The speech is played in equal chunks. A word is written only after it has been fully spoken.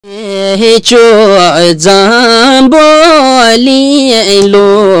cho zamboli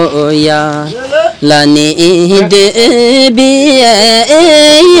loya lani de bi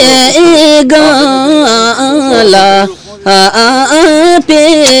gala pe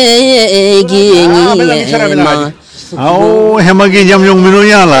gi ma ao hemagi jam yong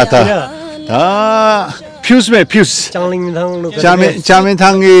minuya la ta fuse chamin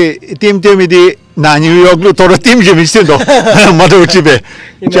thang tim di na New York lu tor tim je misin do madu chibe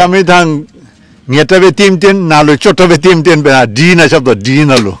chamin thang ngetabe tim ten na lu chotobe tim ten be di na sab do di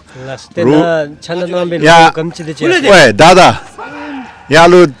na lu ya we dada ya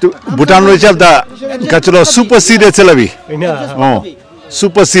lu Bhutan lu chab da kachlo super seeded chalabi oh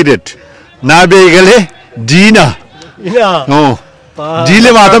super seeded na be gele di na oh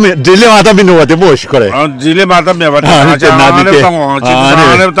Dile mata mi no ate bosh kore. Dile mata mi abate. Na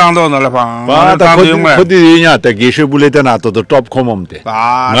tang do na la pa. Ba ta khodi nya ta geshe bulete na to top khomom te.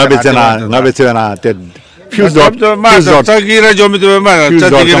 Nga bechana te fuse dot ta gira jomi te ma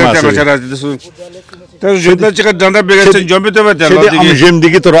ta gira ta chara su. Ta jodna chika danda bega chen jomi te ma ta lo digi. Jem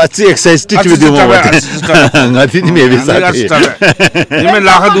digi to achi exercise teach with you. Nga ti me be sa. Ni me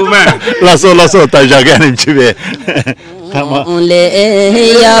la khadu me. Laso ta jaga nim chibe. Le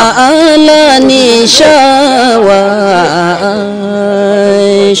ya la ni shawa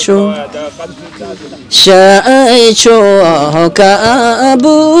shu ka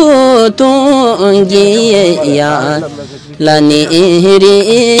bu tongi ya la ni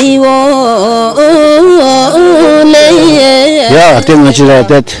ri wo le ya tenga chira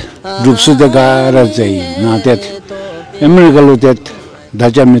tet rupsu de gara zai na tet emergalu tet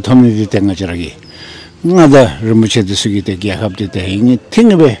dajam mi thomni di tenga chira gi ngada rumche de sugi de gya hab de de ni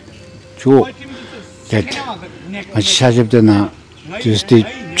tingbe jo tet achajab de na just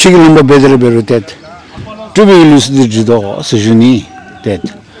chigin no bedre beru tet tubi lus de judo sejuni tet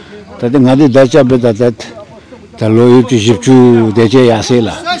tade ngadi dacha be tet ta loyu chi jipchu de je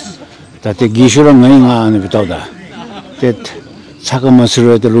yasela tate gishura ngai nga ne bitawda tet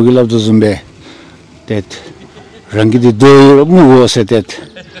chakamasro de lugilab do zumbe tet rangi de do mu se tet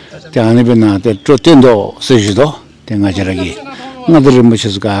Tiani bena te trotendo sejido te ngajaragi ngadre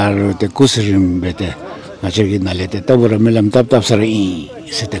machesgar te kusrim bete ngajaragi nalete tabura melam tap sarai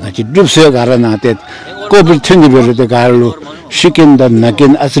se te ngachi dupse garana te kobil thingi bere te garlu shikin da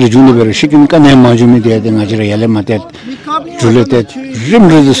nakin asri juni bere shikin kane majumi de ngajara yale mate julete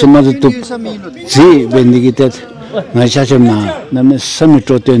rimre de samad tup ji bendigi te ngachachemna name sami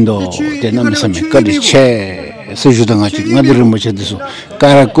trotendo te name sami kadi che sejudanga chi ngadre machedesu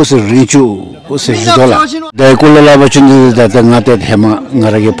kara kus richu sejudola da kulala bachun da ngate hema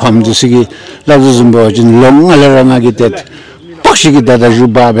ngarage phamdu sigi lazu zumbo jin long alaranga gitet pakshigi da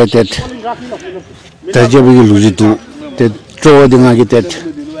juba betet tajebi lujitu te tro dinga gitet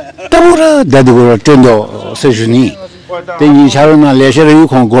tamura dadigora tendo sejuni te ni charona leshere yu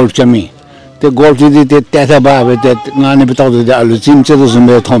khong golf chami te golf di te tata ba betet ngane bitaw de alu chimche do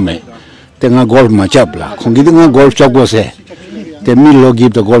zumbe thome tenga golf machapla khongi dinga golf chakbo se te mi logi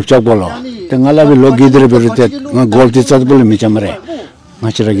to golf chakbolo tenga la bi logi dre berite nga golf ti chatbol mi chamre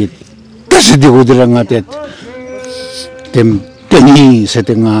ngachiragi tasidi godira ngate tem teni se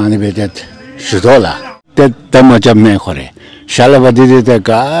tenga ne betet shudola te tamacha me khore shala badide te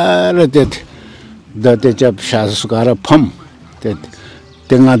kar te date chap shasukara pham te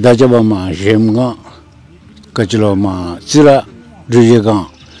tenga dajaba ma jemga kachlo ma chira rujega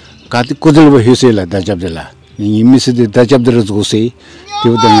Kati kudalba hisela dajabdela. Ni miside dajabdela zgose.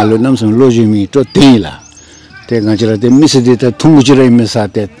 Tibu ngalo namsam lojimi to tela. Te ngajara te miside ta thungujira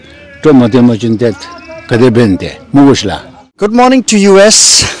imesate to mademajintet kadebente mugushla. Good morning to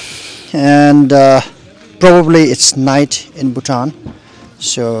US, and probably it's night in Bhutan.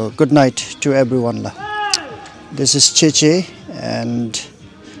 So good night to everyone. This is Cheche, and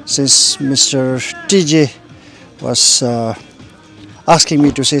since Mr. TJ was asking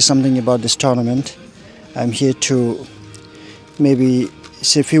me to say something about this tournament, I'm here to maybe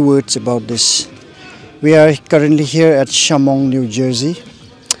say a few words about this. We are currently here at Shamong, New Jersey.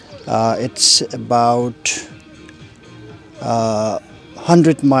 It's about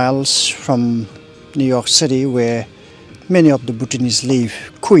 100 miles from New York City, where many of the Bhutanese live,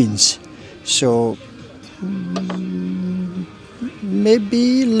 Queens. So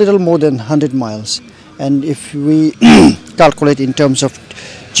maybe a little more than 100 miles. And if we calculate in terms of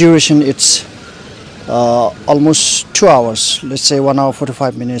duration, it's almost 2 hours. Let's say 1 hour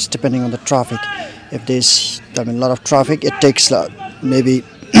 45 minutes, depending on the traffic. If there's a lot of traffic, it takes maybe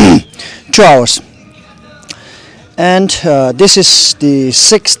 2 hours. And this is the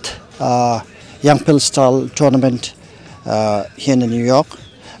 6th Young Pill Style tournament here in New York.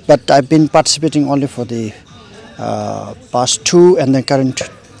 but I've been participating only for the past 2 and the current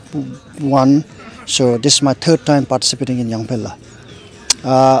 1. So this is my 3rd time participating in Young Pella.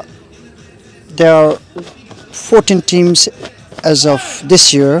 There are 14 teams as of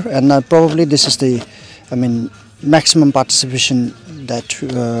this year, and probably this is the, maximum participation that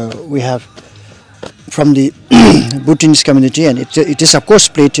we have from the Bhutanese community, and it is of course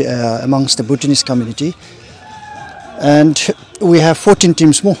played amongst the Bhutanese community. And we have 14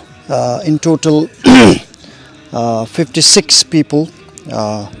 teams more. In total, 56 people,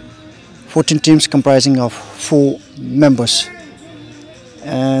 14 teams comprising of 4 members.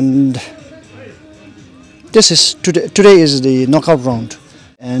 And this is today is the knockout round,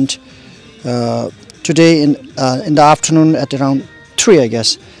 and today in the afternoon at around 3, I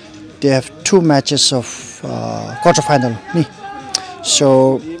guess, they have 2 matches of quarterfinal.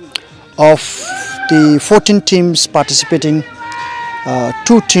 So of the 14 teams participating,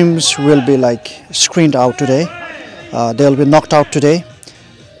 2 teams will be screened out today. They will be knocked out today.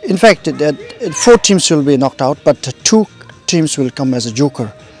 In fact, 4 teams will be knocked out, but 2 teams will come as a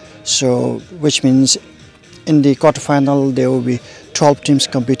joker. So which means in the quarterfinal there will be 12 teams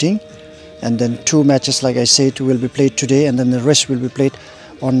competing, and then 2 matches, like I said, will be played today, and then the rest will be played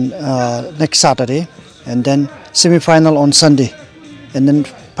on next Saturday, and then semi-final on Sunday, and then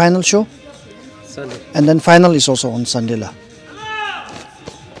final show Sunday, and then final is also on Sunday.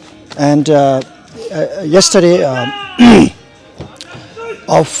 And yesterday,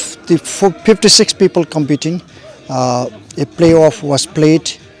 of the 56 people competing, a playoff was played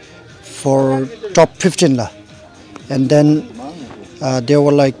for top 15 and then there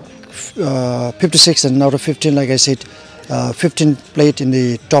were 56, and out of 15, like I said, 15 played in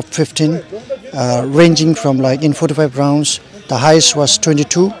the top 15, ranging from in 45 rounds. The highest was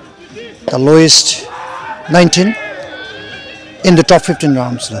 22, the lowest 19 in the top 15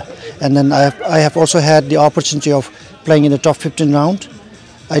 rounds. And then I have also had the opportunity of playing in the top 15 round.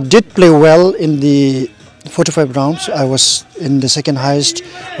 I did play well in the 45 rounds. I was in the 2nd highest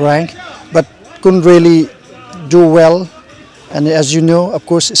rank, but couldn't really do well. And as you know, of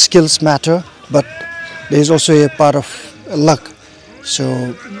course, skills matter, but there is also a part of luck.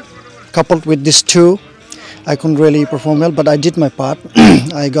 So coupled with these 2, I couldn't really perform well, but I did my part.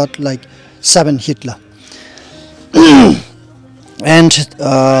 I got 7 hit. And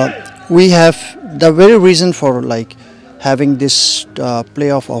we have the very reason for having this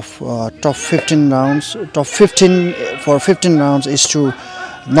playoff of top 15 rounds. Top 15 for 15 rounds is to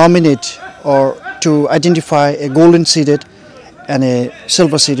nominate or to identify a golden seeded and a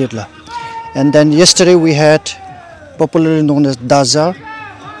silver seeded. And then yesterday we had, popularly known as Daza,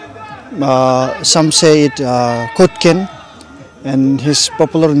 some say it Kotkin, and his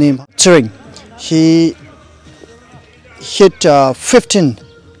popular name Tsering. He hit 15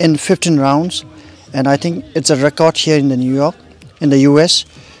 in 15 rounds, and I think it's a record here in the US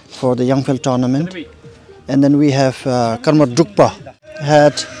for the Young Phil tournament. And then we have Karma Drukpa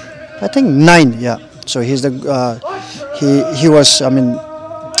had, I think, 9. Yeah, so he's the he was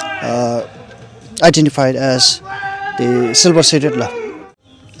identified as the silver seeded.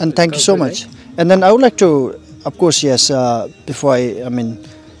 And thank you so much. And then I would like to, of course, yes, before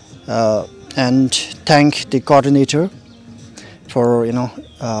and thank the coordinator for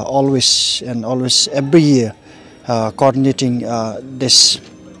always every year coordinating this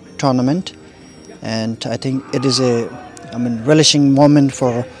tournament. And I think it is a relishing moment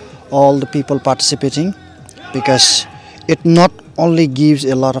for all the people participating, because it not only gives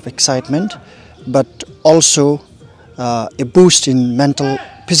a lot of excitement, but also a boost in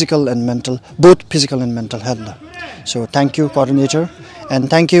physical and mental, both physical and mental health. So thank you, coordinator, and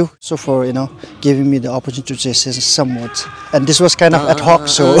thank you so for giving me the opportunity to say some words. And this was kind of ad hoc,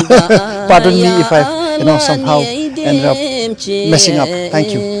 so pardon me if I somehow ended up messing up.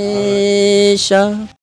 Thank you.